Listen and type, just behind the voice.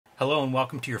Hello and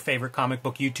welcome to your favorite comic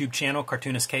book YouTube channel,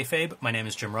 Cartoonist Kayfabe. My name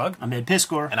is Jim Rugg. I'm Ed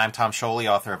Piskor. And I'm Tom Scholey,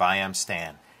 author of I Am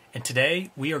Stan. And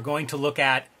today we are going to look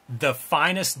at the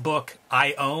finest book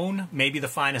I own, maybe the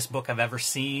finest book I've ever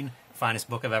seen, finest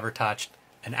book I've ever touched,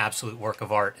 an absolute work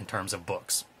of art in terms of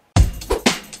books.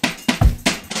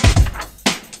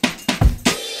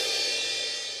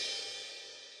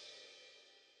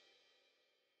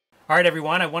 All right,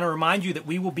 everyone, I want to remind you that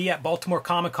we will be at Baltimore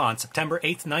Comic-Con September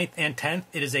 8th, 9th, and 10th.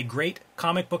 It is a great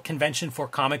comic book convention for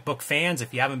comic book fans.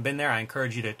 If you haven't been there, I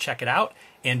encourage you to check it out.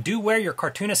 And do wear your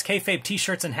Cartoonist Kayfabe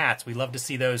t-shirts and hats. We love to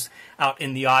see those out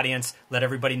in the audience. Let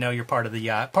everybody know you're part of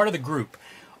the group.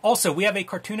 Also, we have a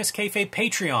Cartoonist Kayfabe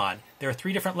Patreon. There are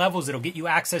 3 different levels that'll get you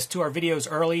access to our videos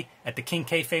early. At the King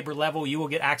Kayfaber level, you will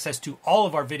get access to all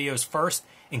of our videos first,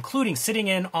 including sitting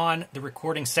in on the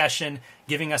recording session,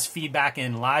 giving us feedback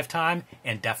in live time,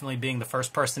 and definitely being the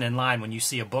first person in line when you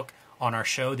see a book on our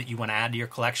show that you want to add to your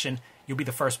collection. You'll be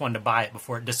the first one to buy it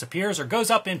before it disappears or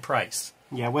goes up in price.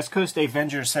 Yeah, West Coast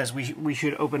Avenger says we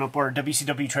should open up our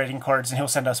WCW trading cards and he'll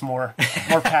send us more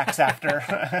packs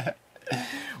after.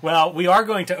 Well, we are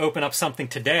going to open up something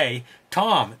today.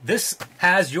 Tom, this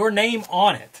has your name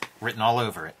on it. Written all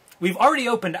over it. We've already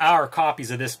opened our copies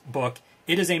of this book.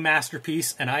 It is a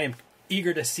masterpiece, and I am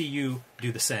eager to see you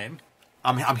do the same.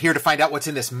 I'm here to find out what's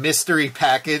in this mystery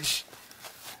package.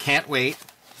 Can't wait.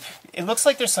 It looks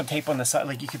like there's some tape on the side,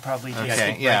 like you could probably... Okay, I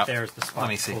think right there is the spot. Let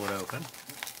me see. Pull it open.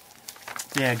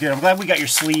 Yeah, good. I'm glad we got your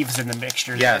sleeves in the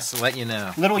mixture. Yes, I'll let you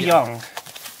know. A little young.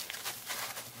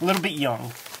 A little bit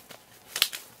young.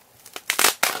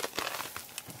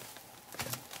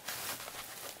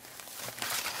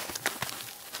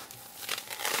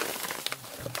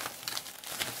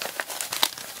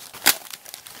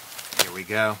 Here we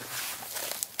go.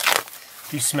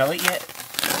 Do you smell it yet?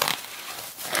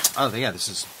 Oh, yeah, this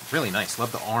is really nice.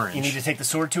 Love the orange. You need to take the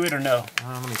sword to it or no?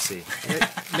 Let me see.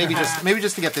 Maybe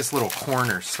just to get this little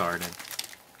corner started.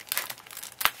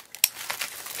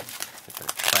 Get the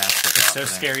plastic It's off so there.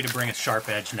 scary to bring a sharp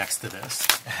edge next to this.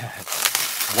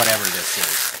 Whatever this is.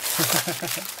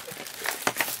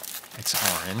 It's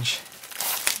orange.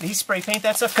 Did he spray paint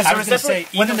that stuff? I was going to say,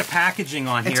 even the packaging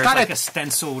on here is like a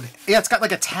stenciled... Yeah, it's got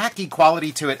like a tacky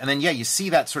quality to it, and then, yeah, you see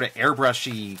that sort of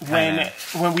airbrushy kind of...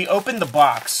 When we opened the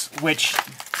box, which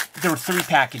there were 3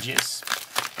 packages,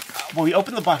 when we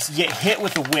opened the box, you get hit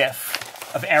with a whiff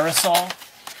of aerosol,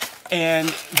 and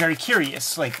very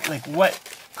curious, like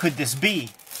what could this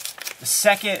be? The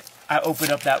second I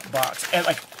opened up that box, and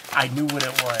I knew what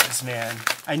it was, man.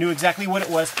 I knew exactly what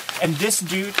it was, and this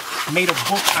dude made a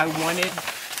book I wanted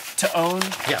to own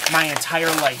my entire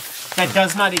life. That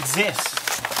does not exist.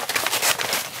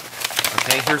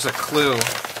 Okay, here's a clue.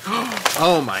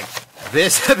 Oh my,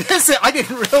 this, I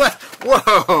didn't realize.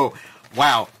 Whoa.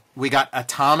 Wow. We got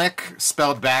atomic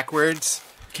spelled backwards.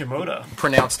 Komodo.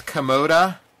 Pronounced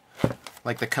Komoda.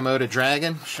 Like the Komoda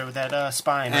dragon. Show that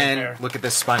spine right and there. Look at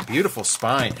this spine. Beautiful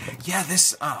spine. Yeah,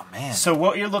 this, oh man. So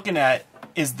what you're looking at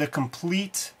is the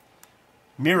complete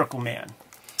Miracle Man.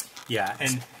 Yeah,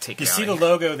 and you see the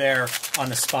logo there on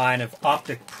the spine of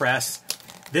Optic Press.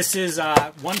 This is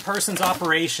one person's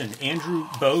operation. Andrew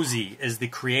Boese is the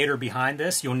creator behind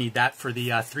this. You'll need that for the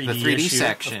 3D issue,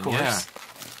 section, of course. Yeah.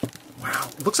 Wow,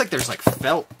 it looks like there's like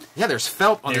felt. Yeah, there's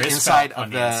felt on the inside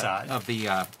of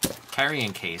the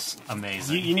carrying case.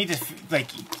 Amazing. You need to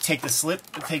take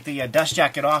the dust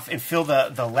jacket off and feel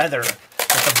the leather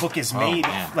that the book is made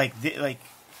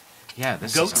yeah,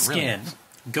 this goat is really skin.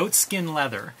 Goat skin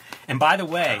leather. And by the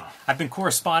way, I've been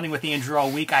corresponding with Andrew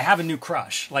all week. I have a new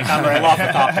crush. Like, I'm in love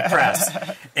with Optic Press.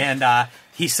 And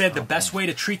he said the best way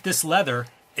to treat this leather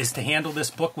is to handle this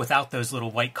book without those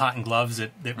little white cotton gloves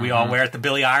that we all wear at the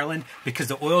Billy Ireland, because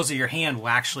the oils of your hand will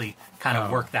actually kind of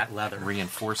work that leather.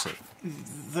 Reinforce it.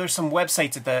 There's some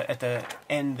websites at the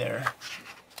end there.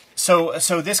 So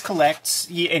this collects,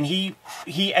 and he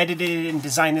edited and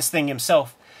designed this thing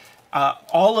himself.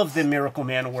 All of the Miracle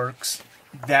Man works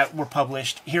that were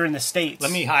published here in the States.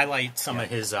 Let me highlight some of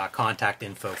his contact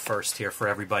info first here for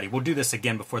everybody. We'll do this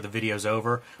again before the video's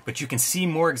over, but you can see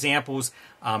more examples.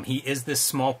 He is this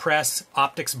small press,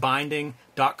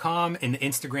 opticsbinding.com, and the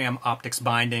Instagram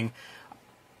opticsbinding.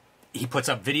 He puts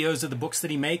up videos of the books that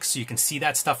he makes, so you can see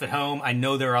that stuff at home. I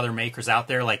know there are other makers out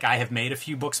there. Like, I have made a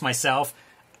few books myself.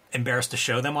 Embarrassed to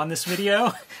show them on this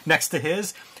video next to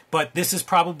his. But this is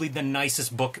probably the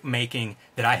nicest book making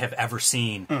that I have ever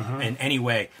seen in any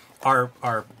way.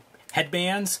 Our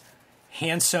headbands,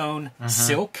 hand-sewn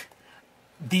silk.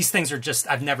 These things are just,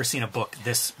 I've never seen a book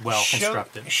this well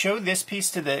constructed. Show this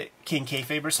piece to the King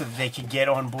Kayfaber so that they can get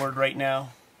on board right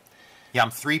now. Yeah,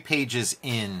 I'm 3 pages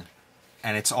in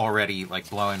and it's already like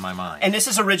blowing my mind. And this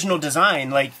is original design.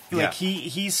 Like Yeah.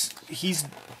 he's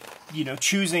you know,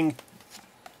 choosing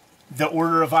the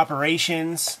order of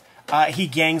operations. He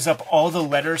gangs up all the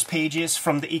letters pages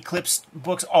from the Eclipse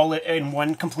books all in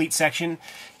one complete section.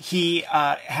 He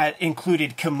had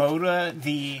included Komoda,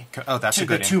 the that's a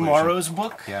good Tomorrow's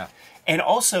book. Yeah. And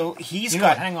also, he's You know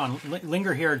got... what, hang on,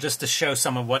 linger here just to show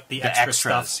some of what the extra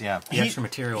extras, stuff, yeah. the extra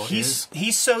material is.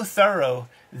 He's so thorough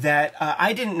that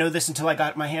I didn't know this until I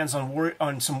got my hands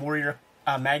on some Warrior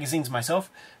magazines myself.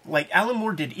 Like, Alan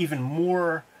Moore did even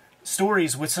more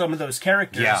stories with some of those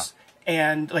characters. Yeah.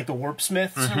 And, like, the Warp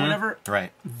Smiths or whatever.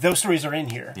 Right. Those stories are in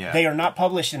here. Yeah. They are not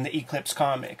published in the Eclipse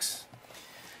comics.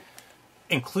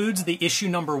 Includes the issue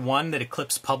 #1 that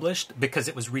Eclipse published because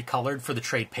it was recolored for the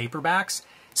trade paperbacks.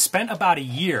 Spent about a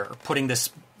year putting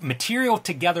this material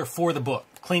together for the book,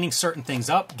 cleaning certain things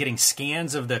up, getting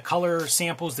scans of the color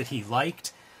samples that he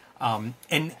liked.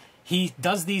 And he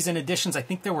does these in editions. I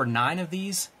think there were 9 of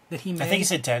these that he made. I think he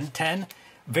said 10. 10.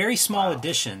 Very small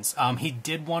editions. He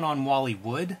did one on Wally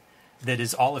Wood that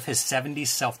is all of his 70s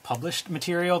self-published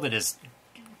material that is...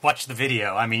 Watch the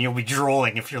video. I mean, you'll be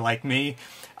drooling if you're like me.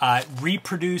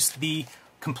 Reproduced the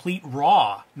complete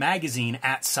raw magazine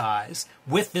at size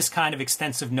with this kind of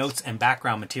extensive notes and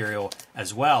background material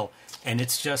as well. And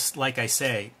it's just, like I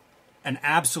say, an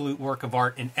absolute work of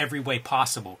art in every way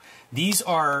possible. These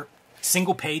are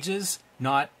single pages,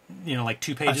 not, you know, like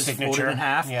 2 pages folded in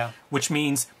half, which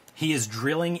means he is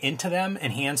drilling into them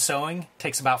and hand sewing.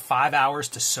 Takes about 5 hours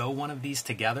to sew one of these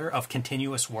together of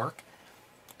continuous work.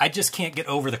 I just can't get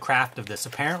over the craft of this.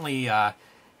 Apparently,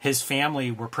 his family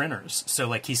were printers. So,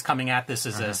 like, he's coming at this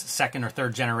as a second or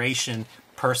third generation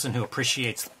person who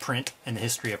appreciates print and the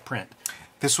history of print.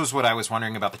 This was what I was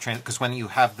wondering about the trend, because when you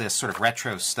have this sort of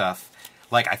retro stuff,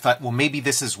 like, I thought, well, maybe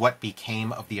this is what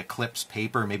became of the Eclipse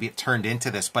paper. Maybe it turned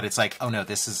into this, but it's like, oh no,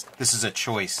 this is a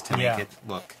choice to make it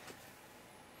look.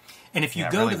 And if you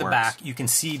go to the back, you can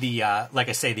see the, like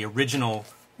I say, the original,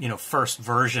 you know, first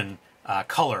version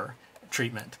color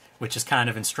treatment, which is kind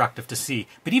of instructive to see.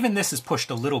 But even this is pushed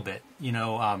a little bit, you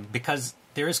know, because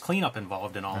there is cleanup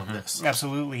involved in all of this.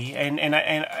 Absolutely. And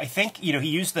I think, you know, he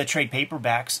used the trade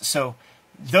paperbacks, so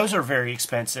those are very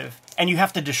expensive, and you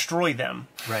have to destroy them.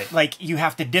 Right. Like, you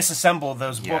have to disassemble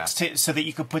those books so that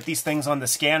you could put these things on the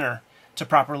scanner to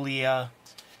properly,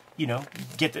 you know,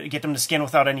 get them to scan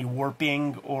without any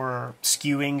warping or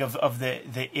skewing of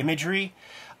the imagery.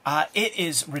 It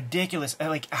is ridiculous,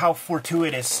 like, how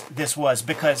fortuitous this was,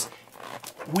 because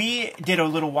we did a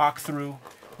little walkthrough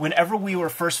whenever we were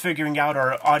first figuring out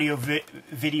our audio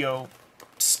video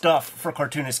stuff for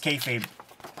Cartoonist Kayfabe.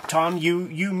 Tom,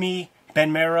 you, me,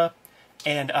 Ben Mara,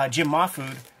 and Jim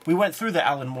Mahfood, we went through the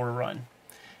Alan Moore run,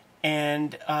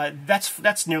 and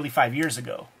that's nearly 5 years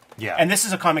ago. Yeah. And this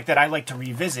is a comic that I like to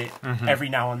revisit every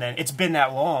now and then. It's been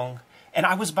that long, and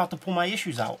I was about to pull my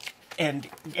issues out and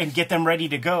get them ready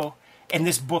to go, and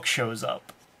this book shows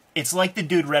up. It's like the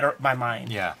dude read my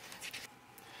mind. Yeah.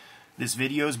 This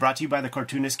video is brought to you by the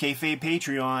Cartoonist Kayfabe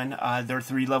Patreon. There are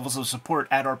 3 levels of support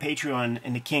at our Patreon,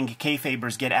 and the King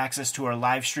Kayfabers get access to our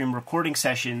live stream recording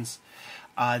sessions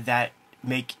that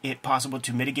make it possible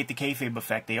to mitigate the kayfabe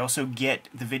effect. They also get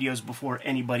the videos before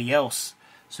anybody else.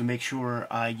 So make sure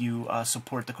you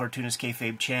support the Cartoonist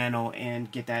Kayfabe channel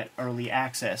and get that early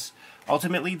access.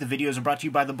 Ultimately, the videos are brought to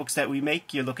you by the books that we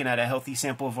make. You're looking at a healthy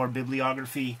sample of our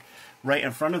bibliography right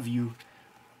in front of you.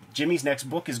 Jimmy's next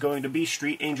book is going to be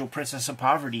Street Angel, Princess of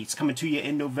Poverty. It's coming to you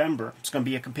in November. It's going to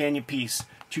be a companion piece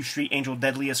to Street Angel,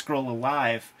 Deadliest Girl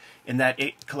Alive, in that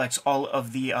it collects all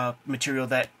of the material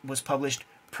that was published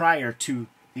prior to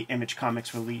the Image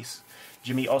Comics release.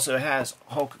 Jimmy also has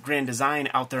Hulk Grand Design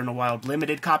out there in the wild.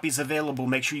 Limited copies available.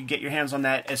 Make sure you get your hands on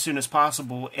that as soon as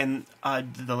possible. And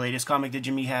the latest comic that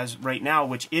Jimmy has right now,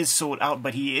 which is sold out,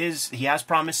 but he has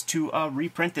promised to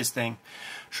reprint this thing.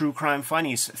 True Crime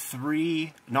Funnies,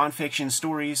 3 nonfiction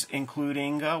stories,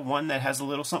 including one that has a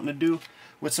little something to do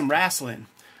with some wrestling.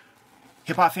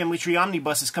 Hip Hop Family Tree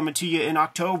Omnibus is coming to you in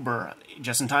October,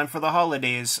 just in time for the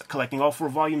holidays, collecting all 4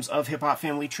 volumes of Hip Hop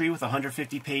Family Tree with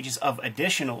 150 pages of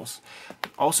additionals.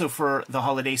 Also for the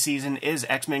holiday season is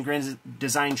X-Men Grand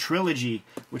Design Trilogy,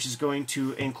 which is going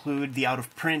to include the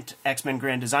out-of-print X-Men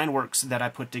Grand Design works that I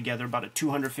put together, about a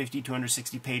 250,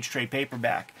 260-page trade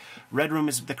paperback. Red Room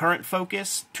is the current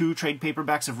focus. 2 trade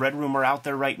paperbacks of Red Room are out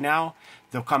there right now.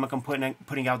 The comic I'm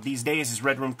putting out these days is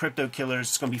Red Room Crypto Killers.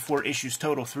 It's going to be 4 issues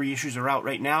total. 3 issues are out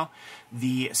right now.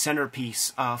 The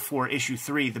centerpiece for issue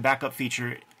 3, the backup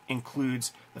feature,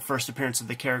 includes the first appearance of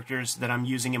the characters that I'm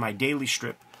using in my daily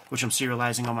strip which I'm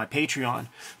serializing on my Patreon.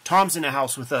 Tom's in the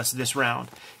house with us this round.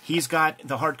 He's got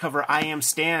the hardcover I Am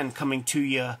Stan coming to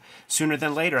you sooner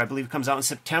than later. I believe it comes out in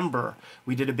September.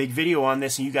 We did a big video on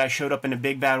this, and you guys showed up in a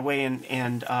big bad way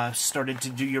and started to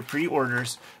do your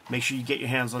pre-orders. Make sure you get your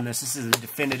hands on this. This is a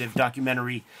definitive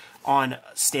documentary on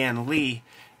Stan Lee.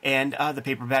 And the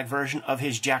paperback version of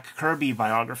his Jack Kirby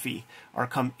biography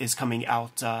is coming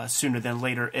out sooner than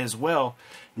later as well.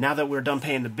 Now that we're done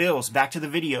paying the bills, back to the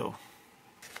video.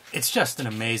 It's just an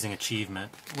amazing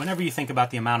achievement. Whenever you think about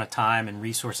the amount of time and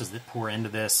resources that pour into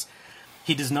this,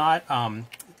 he does not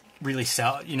really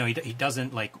sell, you know, he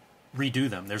doesn't like redo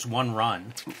them. There's one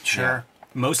run. Sure. Yeah.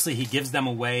 Mostly he gives them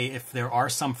away. If there are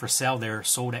some for sale, they're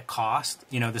sold at cost.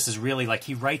 You know, this is really like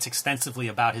he writes extensively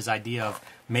about his idea of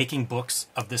making books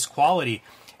of this quality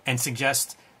and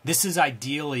suggests this is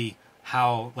ideally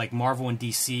how like Marvel and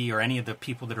DC or any of the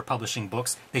people that are publishing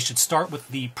books, they should start with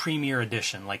the premier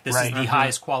edition. Like this is the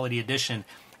highest quality edition.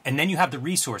 And then you have the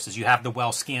resources. You have the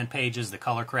well-scanned pages, the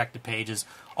color-corrected pages,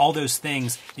 all those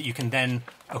things that you can then,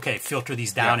 filter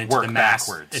these down into the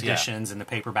mass editions and the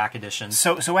paperback editions.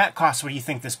 So at cost, what do you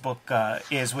think this book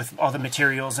is with all the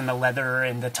materials and the leather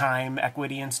and the time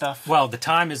equity and stuff? Well, the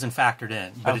time isn't factored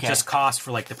in, but it just costs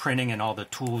for like the printing and all the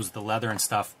tools, the leather and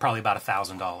stuff, probably about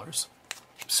 $1,000.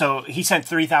 So he sent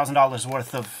 $3,000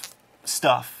 worth of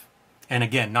stuff. And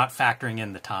again, not factoring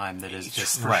in the time that is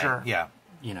just... For sure. Yeah.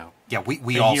 You know,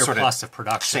 we all year sort plus of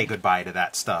production. say goodbye to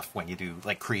that stuff when you do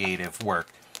like creative work.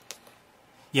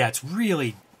 Yeah, it's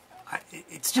really,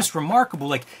 it's just remarkable.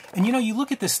 Like, and you know, you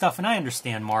look at this stuff, and I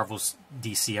understand Marvel's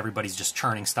DC, everybody's just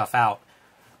churning stuff out,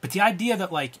 but the idea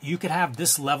that like you could have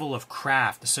this level of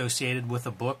craft associated with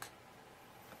a book,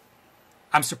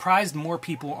 I'm surprised more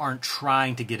people aren't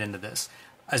trying to get into this.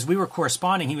 As we were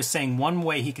corresponding, he was saying one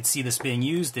way he could see this being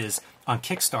used is on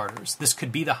Kickstarters. This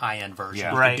could be the high-end version.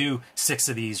 Yeah. You could do 6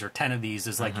 of these or 10 of these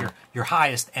as like your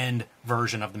highest-end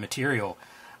version of the material.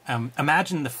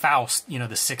 Imagine the Faust, you know,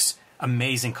 the 6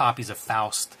 amazing copies of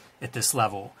Faust at this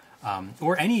level,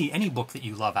 or any book that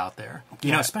you love out there.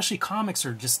 You know, especially comics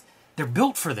are just, they're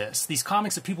built for this. These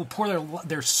comics that people pour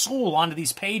their soul onto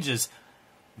these pages,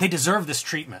 they deserve this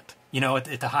treatment, you know,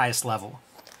 at the highest level.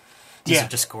 These are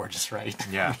just gorgeous, right?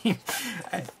 Yeah.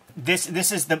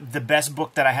 This is the best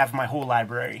book that I have in my whole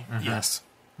library. Yes.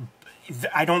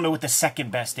 I don't know what the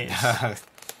second best is.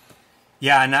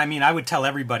 Yeah, and I mean, I would tell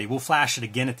everybody, we'll flash it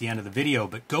again at the end of the video,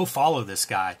 but go follow this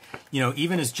guy. You know,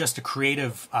 even as just a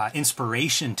creative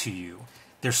inspiration to you,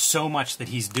 there's so much that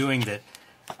he's doing that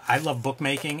I love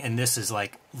bookmaking, and this is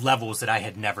like levels that I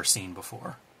had never seen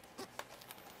before.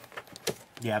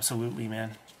 Yeah, absolutely,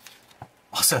 man.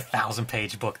 Also, a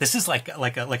 1,000-page book. This is like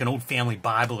an old family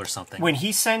Bible or something. When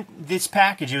he sent this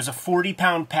package, it was a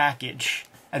 40-pound package,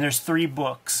 and there's 3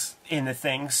 books in the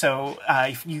thing. So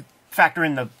if you factor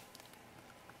in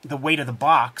the weight of the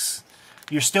box,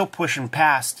 you're still pushing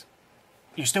past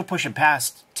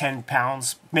 10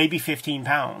 pounds, maybe 15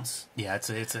 pounds. Yeah,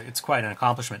 it's quite an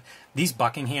accomplishment. These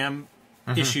Buckingham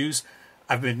issues,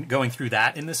 I've been going through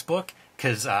that in this book.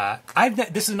 Because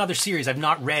this is another series I've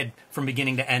not read from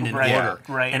beginning to end in order,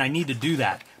 and I need to do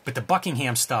that. But the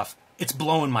Buckingham stuff, it's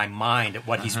blowing my mind at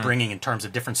what he's bringing in terms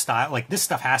of different style. Like, this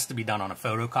stuff has to be done on a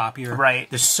photocopier. Right.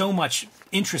 There's so much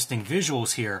interesting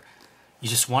visuals here. You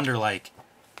just wonder, like,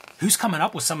 who's coming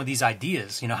up with some of these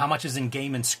ideas? You know, how much is in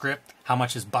Gaiman's script? How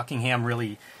much is Buckingham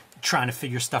really trying to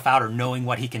figure stuff out or knowing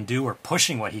what he can do or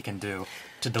pushing what he can do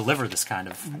to deliver this kind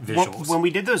of visuals? When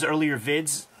we did those earlier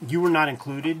vids, you were not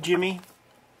included, Jimmy.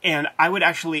 And I would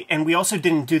actually, and we also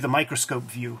didn't do the microscope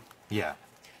view. Yeah.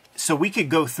 So we could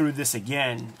go through this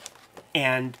again,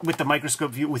 and with the microscope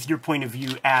view, with your point of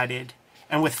view added,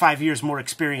 and with 5 years more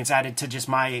experience added to just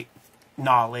my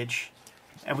knowledge,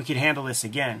 and we could handle this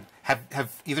again.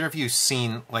 Have either of you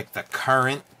seen like the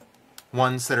current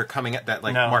ones that are coming at that,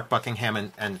 like Mark Buckingham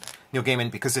and Neil Gaiman?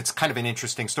 Because it's kind of an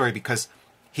interesting story because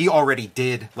he already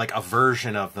did like a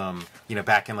version of them, you know,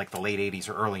 back in like the late 80s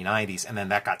or early 90s, and then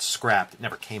that got scrapped. It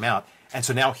never came out. And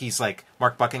so now he's like,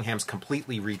 Mark Buckingham's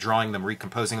completely redrawing them,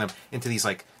 recomposing them into these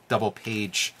like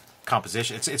double-page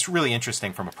compositions. It's really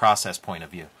interesting from a process point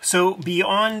of view. So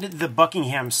beyond the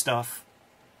Buckingham stuff,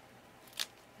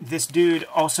 this dude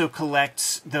also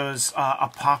collects those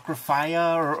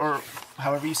apocrypha, or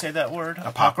however you say that word,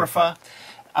 apocrypha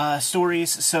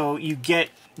stories. So you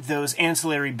get those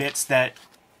ancillary bits that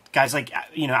guys like,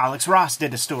 you know, Alex Ross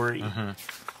did a story.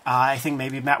 I think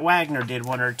maybe Matt Wagner did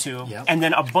one or two. Yep. And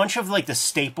then a bunch of like the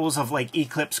staples of like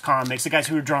Eclipse Comics, the guys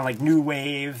who were drawing like New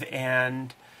Wave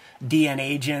and DN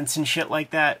Agents and shit like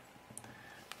that.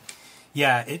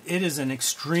 Yeah, it is an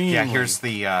extremely... Yeah, here's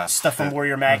the... Stuff from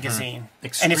Warrior Magazine.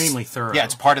 extremely thorough. Yeah,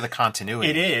 it's part of the continuity.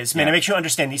 It is. Man, it makes you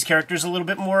understand these characters a little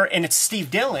bit more. And it's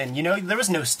Steve Dillon. You know, there was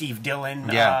no Steve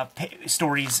Dillon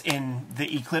stories in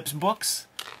the Eclipse books.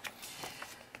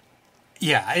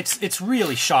 Yeah, it's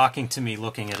really shocking to me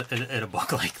looking at a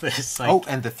book like this. Like,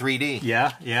 and the 3D.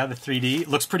 Yeah, the 3D. It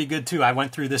looks pretty good, too. I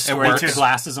went through this story with the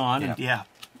glasses on. And Yeah.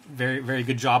 very, very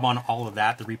good job on all of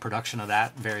that, the reproduction of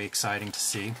that. Very exciting to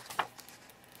see.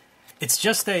 It's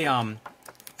just a...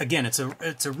 Again, it's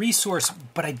a resource,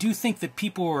 but I do think that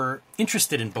people are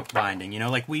interested in bookbinding. You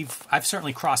know, like I've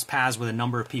certainly crossed paths with a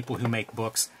number of people who make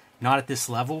books, not at this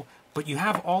level, but you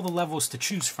have all the levels to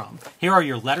choose from. Here are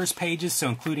your letters pages, so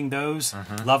including those.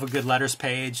 Love a good letters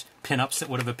page, pinups that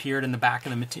would have appeared in the back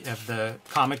of the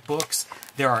comic books.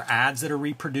 There are ads that are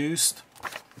reproduced.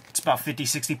 It's about 50,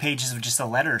 60 pages of just the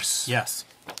letters. Yes.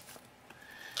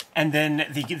 And then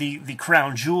the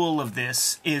crown jewel of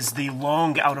this is the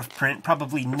long out of print,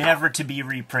 probably never to be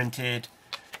reprinted,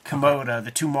 Komoda,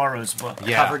 the Tomorrow's book.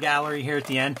 Yeah. Cover gallery here at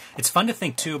the end. It's fun to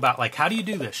think too about, like, how do you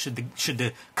do this? Should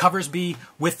the covers be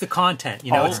with the content?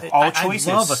 You know, all choices.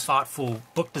 I love a thoughtful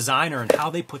book designer and how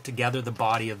they put together the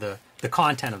body of the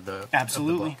content of the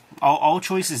Absolutely. Of the book. All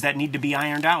choices that need to be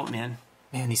ironed out, man.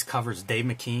 Man, these covers, Dave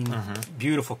McKean,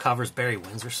 beautiful covers, Barry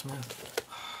Windsor Smith.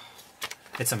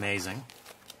 It's amazing.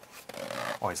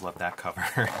 Always love that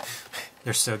cover.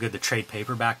 They're so good. The trade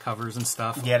paperback covers and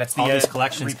stuff. Yeah, that's the all these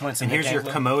collections. reprints And in the here's your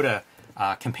Gangler.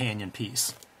 Komoda companion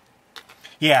piece.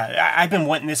 Yeah, I've been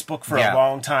wanting this book for a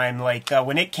long time. Like,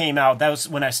 when it came out, that was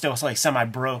when I still was, like,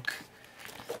 semi-broke.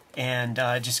 And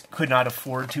just could not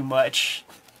afford too much.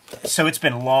 So it's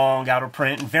been long out of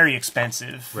print and very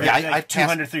expensive. Right. Yeah, like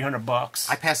 $200, $300.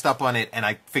 I passed up on it, and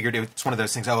I figured it's one of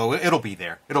those things, oh, it'll be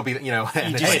there. It'll be, you know.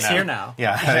 And It's here now.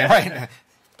 Yeah, right.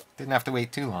 Didn't have to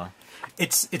wait too long.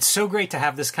 It's so great to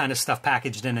have this kind of stuff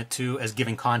packaged in it, too, as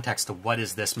giving context to what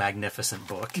is this magnificent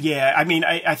book. Yeah, I mean,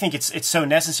 I think it's so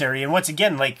necessary. And once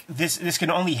again, like, this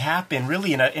can only happen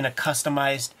really in a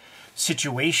customized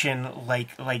situation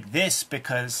like this,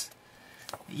 because,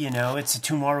 you know, it's a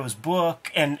Tomorrow's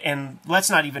book. And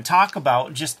let's not even talk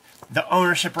about just the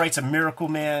ownership rights of Miracle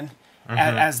Man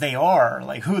as they are.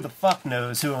 Like, who the fuck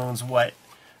knows who owns what?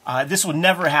 This would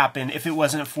never happen if it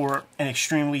wasn't for an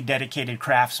extremely dedicated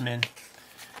craftsman.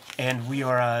 And we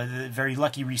are very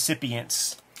lucky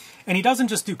recipients. And he doesn't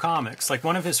just do comics. Like,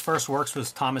 one of his first works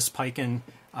was Thomas Paikin,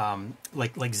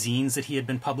 like zines that he had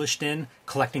been published in,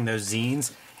 collecting those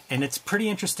zines. And it's pretty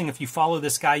interesting. If you follow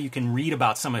this guy, you can read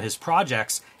about some of his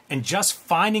projects. And just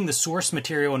finding the source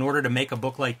material in order to make a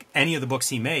book like any of the books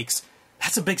he makes,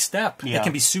 that's a big step. Yeah. It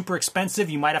can be super expensive.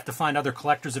 You might have to find other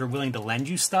collectors that are willing to lend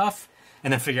you stuff,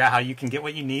 and then figure out how you can get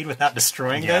what you need without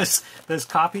destroying those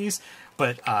copies.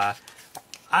 But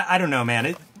I don't know,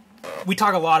 man. We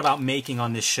talk a lot about making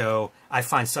on this show. I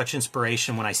find such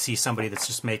inspiration when I see somebody that's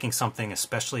just making something,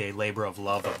 especially a labor of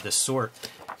love of this sort,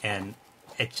 and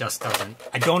it just doesn't...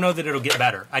 I don't know that it'll get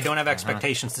better. I don't have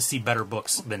expectations to see better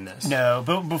books than this. No,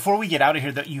 but before we get out of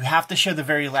here, though, you have to show the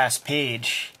very last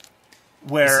page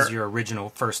where... This is your original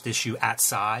first issue at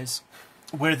size.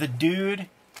 Where the dude,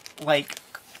 like,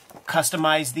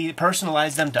 personalized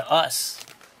them to us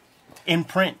in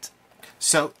print.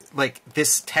 So, like,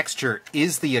 this texture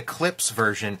is the Eclipse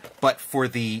version, but for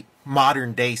the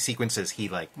modern day sequences, he,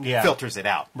 like, filters it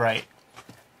out. Right.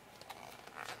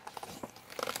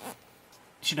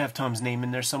 Should have Tom's name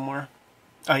in there somewhere.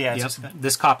 Oh, yeah. Yep.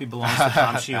 This copy belongs to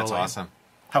Tom Shioley. That's awesome.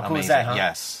 How cool is that, huh?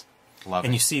 Yes. Love it.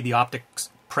 And you see the Optics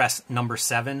Press number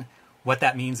 7. What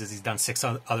that means is he's done 6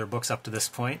 other books up to this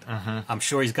point. I'm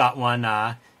sure he's got one,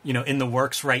 in the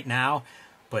works right now.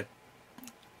 But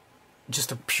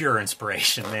just a pure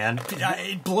inspiration, man.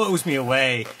 It blows me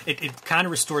away. It kind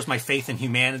of restores my faith in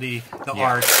humanity, the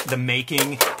art, the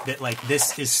making. That, like,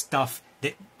 this is stuff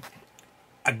that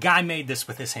a guy made this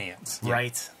with his hands. Yeah.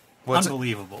 Right. Well,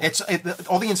 unbelievable.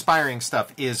 All the inspiring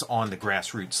stuff is on the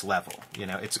grassroots level. You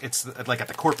know, it's like at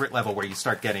the corporate level where you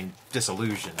start getting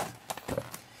disillusioned.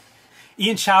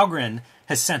 Ian Chalgren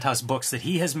has sent us books that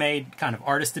he has made, kind of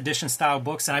artist edition style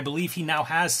books, and I believe he now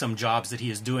has some jobs that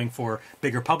he is doing for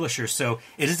bigger publishers. So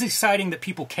it is exciting that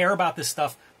people care about this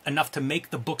stuff enough to make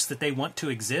the books that they want to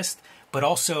exist, but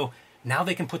also now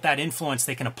they can put that influence,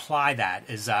 they can apply that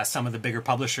as some of the bigger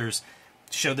publishers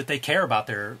show that they care about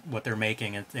what they're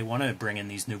making, and they want to bring in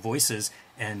these new voices.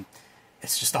 And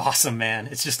it's just awesome, man.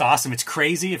 It's just awesome. It's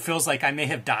crazy. It feels like I may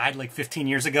have died like 15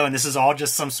 years ago, and this is all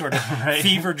just some sort of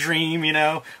fever dream, you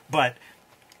know? But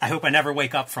I hope I never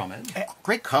wake up from it.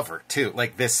 Great cover, too.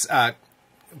 Like this,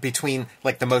 between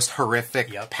like the most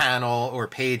horrific panel or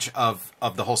page of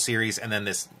the whole series, and then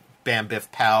this Bam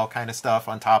Biff Pow kind of stuff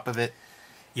on top of it.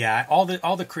 Yeah, all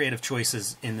the creative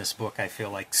choices in this book, I feel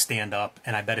like, stand up,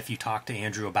 and I bet if you talk to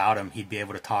Andrew about him, he'd be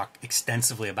able to talk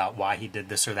extensively about why he did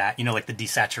this or that. You know, like the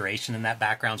desaturation in that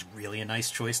background's really a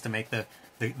nice choice to make the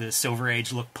Silver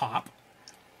Age look pop.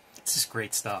 It's just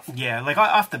great stuff. Yeah, like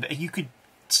off the bat, you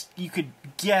could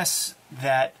guess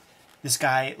that this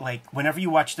guy, like, whenever you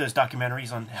watch those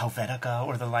documentaries on Helvetica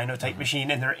or the Linotype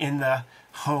machine, and they're in the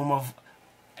home of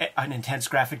an intense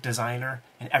graphic designer,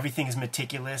 and everything is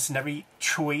meticulous, and every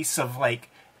choice of, like,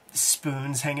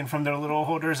 spoons hanging from their little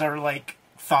holders are, like,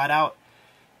 thought out.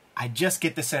 I just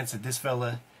get the sense that this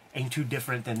fella ain't too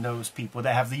different than those people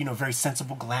that have the, you know, very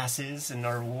sensible glasses and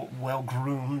are well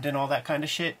groomed and all that kind of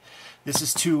shit. This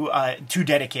is too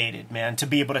dedicated, man, to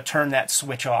be able to turn that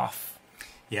switch off.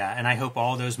 Yeah, and I hope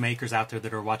all those makers out there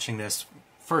that are watching this,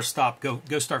 first stop, go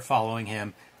start following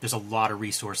him. There's a lot of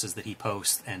resources that he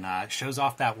posts, and shows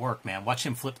off that work, man. Watch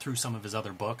him flip through some of his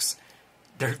other books.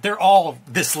 They're all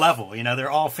this level, you know. They're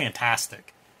all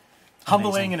fantastic,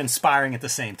 humbling and inspiring at the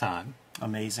same time.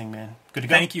 Amazing, man. Good to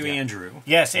go. Thank you, Andrew.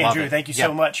 Yes, Andrew. Thank you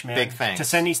so much, man. Big thanks. To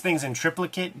send these things in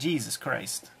triplicate, Jesus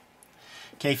Christ.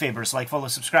 Kayfabers, like, follow,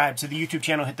 subscribe to the YouTube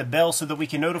channel. Hit the bell so that we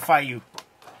can notify you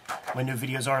when new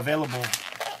videos are available.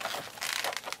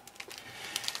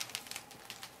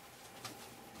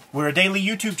 We're a daily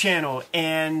YouTube channel,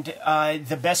 and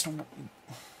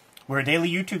we're a daily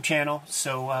YouTube channel,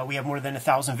 so we have more than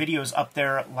 1,000 videos up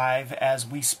there live as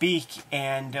we speak,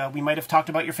 and we might have talked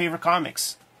about your favorite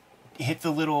comics. Hit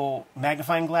the little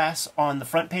magnifying glass on the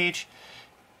front page,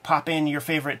 pop in your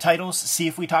favorite titles, see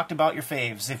if we talked about your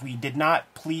faves. If we did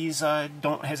not, please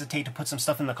don't hesitate to put some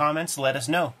stuff in the comments. Let us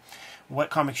know what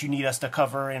comics you need us to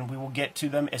cover, and we will get to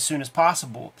them as soon as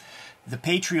possible. The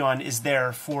Patreon is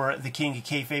there for the King of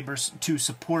Kayfabers to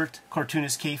support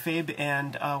Cartoonist Kayfabe,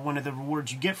 and one of the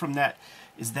rewards you get from that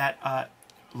is that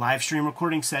live stream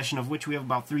recording session, of which we have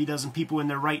about 36 people in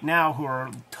there right now who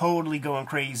are totally going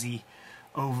crazy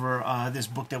over this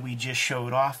book that we just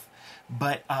showed off.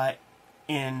 But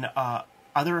in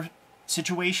other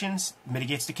situations,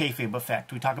 mitigates the kayfabe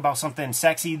effect. We talk about something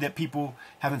sexy that people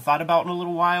haven't thought about in a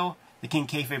little while. The King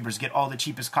Kayfabers get all the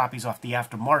cheapest copies off the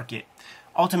aftermarket.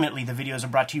 Ultimately, the videos are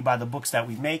brought to you by the books that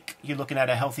we make. You're looking at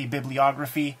a healthy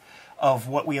bibliography of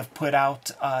what we have put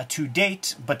out to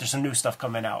date, but there's some new stuff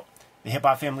coming out. The Hip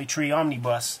Hop Family Tree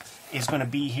Omnibus is going to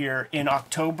be here in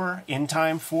October, in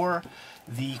time for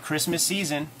the Christmas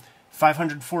season.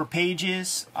 504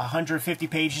 pages, 150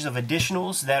 pages of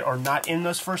additionals that are not in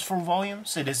those first 4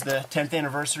 volumes. It is the 10th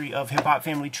anniversary of Hip Hop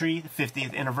Family Tree, the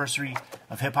 50th anniversary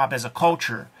of hip hop as a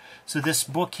culture. So this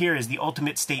book here is the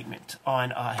ultimate statement on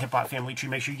Hip Hop Family Tree.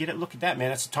 Make sure you get it. Look at that, man.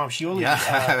 That's a Tom Scioli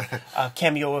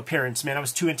cameo appearance, man. I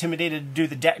was too intimidated to do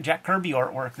the Jack Kirby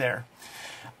artwork there.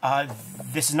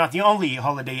 This is not the only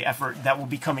holiday effort that will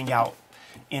be coming out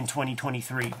in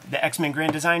 2023. The X-Men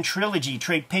Grand Design Trilogy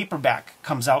trade paperback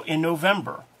comes out in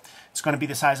November. It's going to be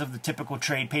the size of the typical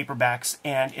trade paperbacks,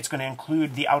 and it's going to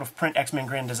include the out-of-print X-Men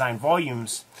Grand Design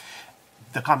volumes.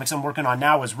 The comics I'm working on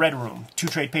now is Red Room. 2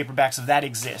 trade paperbacks of that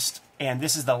exist, and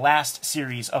this is the last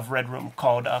series of Red Room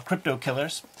called Crypto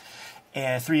Killers.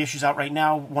 3 issues out right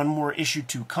now, 1 more issue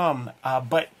to come,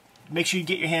 but make sure you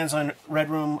get your hands on Red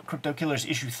Room Crypto Killers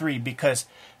issue 3, because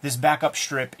this backup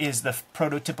strip is the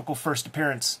prototypical first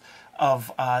appearance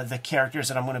of the characters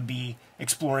that I'm going to be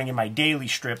exploring in my daily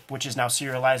strip, which is now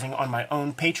serializing on my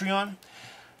own Patreon.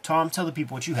 Tom, tell the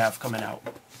people what you have coming out.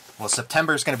 Well,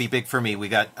 September is going to be big for me. We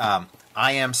got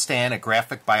I Am Stan, a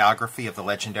graphic biography of the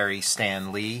legendary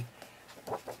Stan Lee.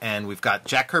 And we've got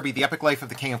Jack Kirby, The Epic Life of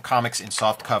the King of Comics in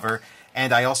softcover.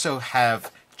 And I also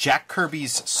have Jack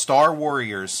Kirby's Star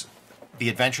Warriors, The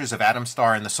Adventures of Adam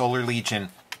Star and the Solar Legion,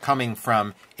 coming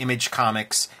from Image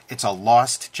Comics. It's a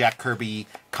lost Jack Kirby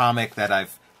comic that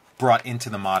I've brought into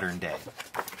the modern day.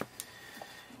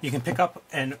 You can pick up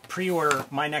and pre-order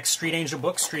my next Street Angel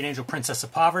book, Street Angel Princess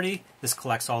of Poverty. This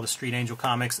collects all the Street Angel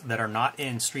comics that are not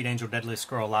in Street Angel Deadliest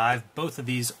Girl Alive. Both of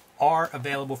these are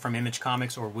available from Image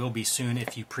Comics, or will be soon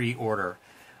if you pre-order.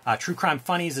 True Crime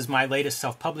Funnies is my latest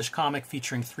self-published comic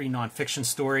featuring 3 nonfiction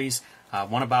stories,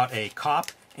 1 about a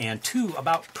cop and 2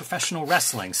 about professional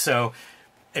wrestling. So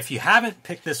if you haven't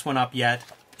picked this one up yet,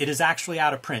 it is actually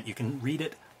out of print. You can read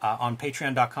it on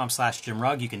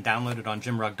patreon.com/JimRugg. You can download it on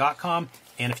jimrugg.com.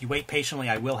 And if you wait patiently,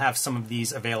 I will have some of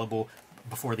these available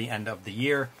before the end of the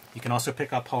year. You can also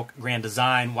pick up Hulk Grand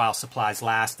Design while supplies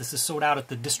last. This is sold out at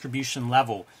the distribution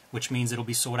level, which means it'll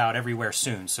be sold out everywhere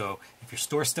soon. So if your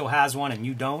store still has one and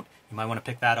you don't, you might want to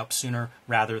pick that up sooner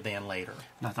rather than later.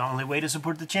 Not the only way to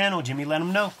support the channel. Jimmy, let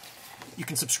them know. You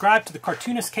can subscribe to the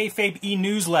Cartoonist Kayfabe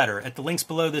e-newsletter at the links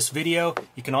below this video.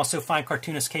 You can also find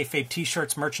Cartoonist Kayfabe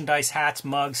t-shirts, merchandise, hats,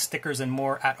 mugs, stickers, and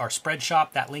more at our spread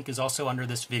shop. That link is also under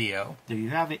this video. There you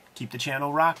have it. Keep the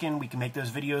channel rocking. We can make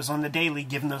those videos on the daily.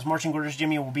 Give them those marching orders,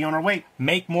 Jimmy, and we'll be on our way.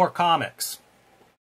 Make more comics.